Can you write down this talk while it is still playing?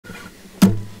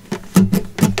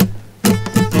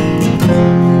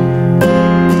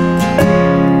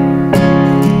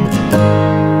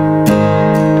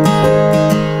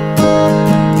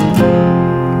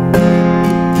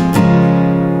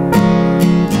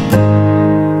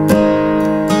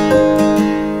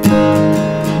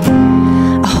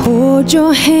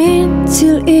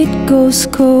rose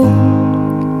cold.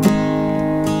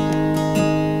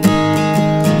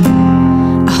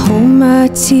 I hold my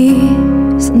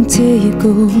tears until you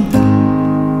go.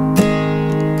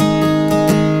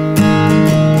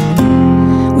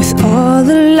 With all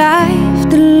the life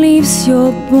that leaves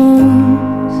your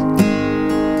bones,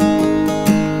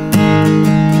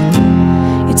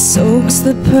 it soaks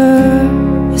the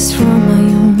purpose from my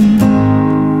own.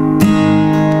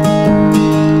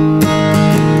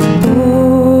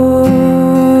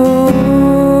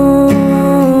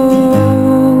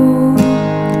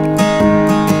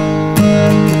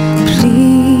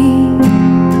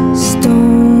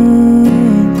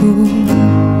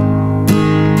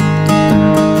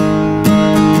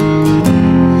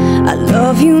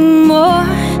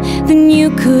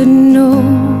 Could know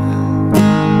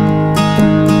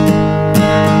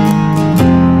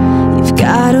you've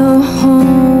got a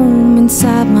home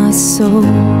inside my soul.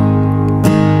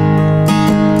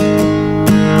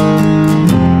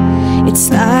 It's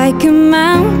like a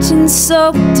mountain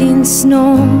soaked in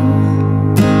snow.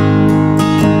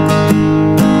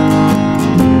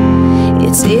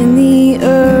 It's in the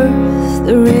earth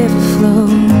the river flows.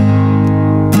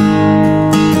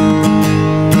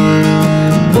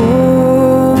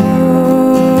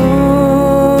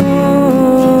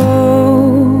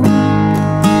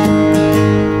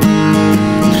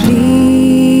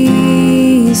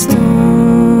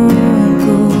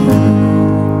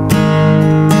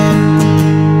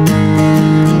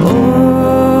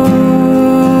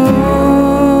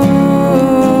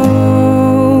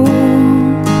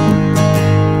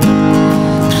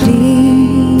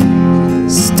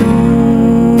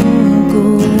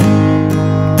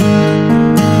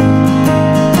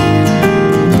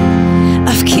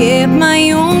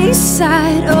 My own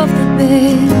side of the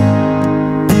bed,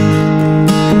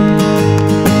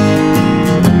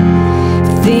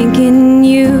 thinking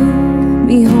you'd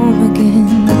be home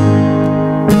again.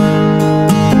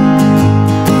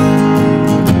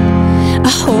 I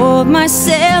hold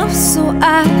myself so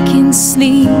I can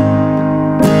sleep.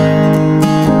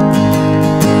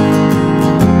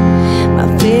 My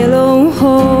pillow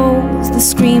holds the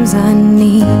screams I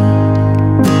need.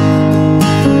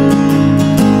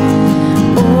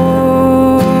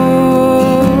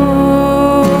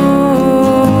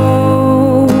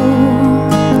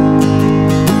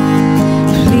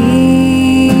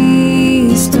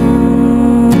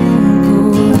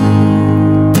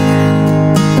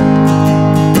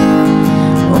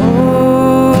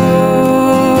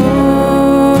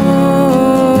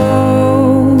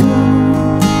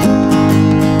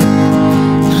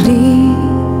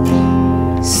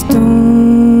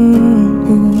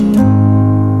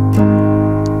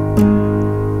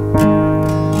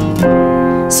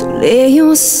 Lay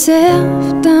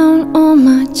yourself down on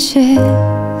my chest,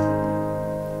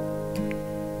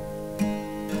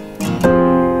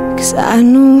 'cause I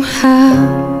know how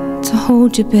to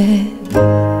hold you best.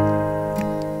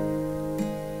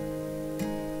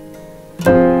 I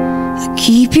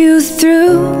keep you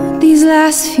through these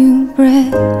last few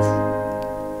breaths,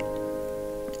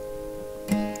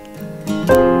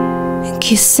 and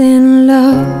kiss and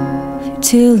love you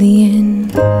till the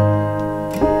end.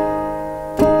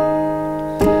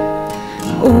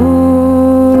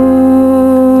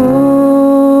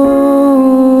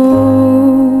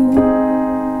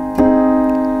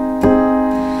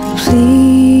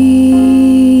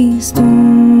 Please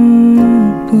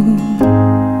don't go.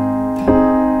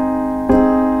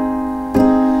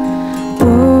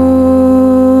 Oh,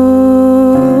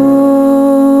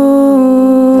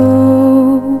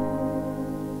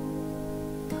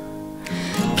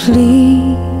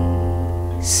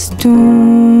 please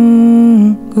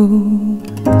don't go.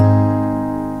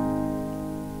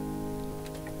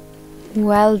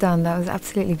 Well done, that was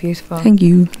absolutely beautiful. Thank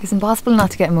you. It's impossible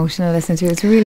not to get emotional listening to it. It's really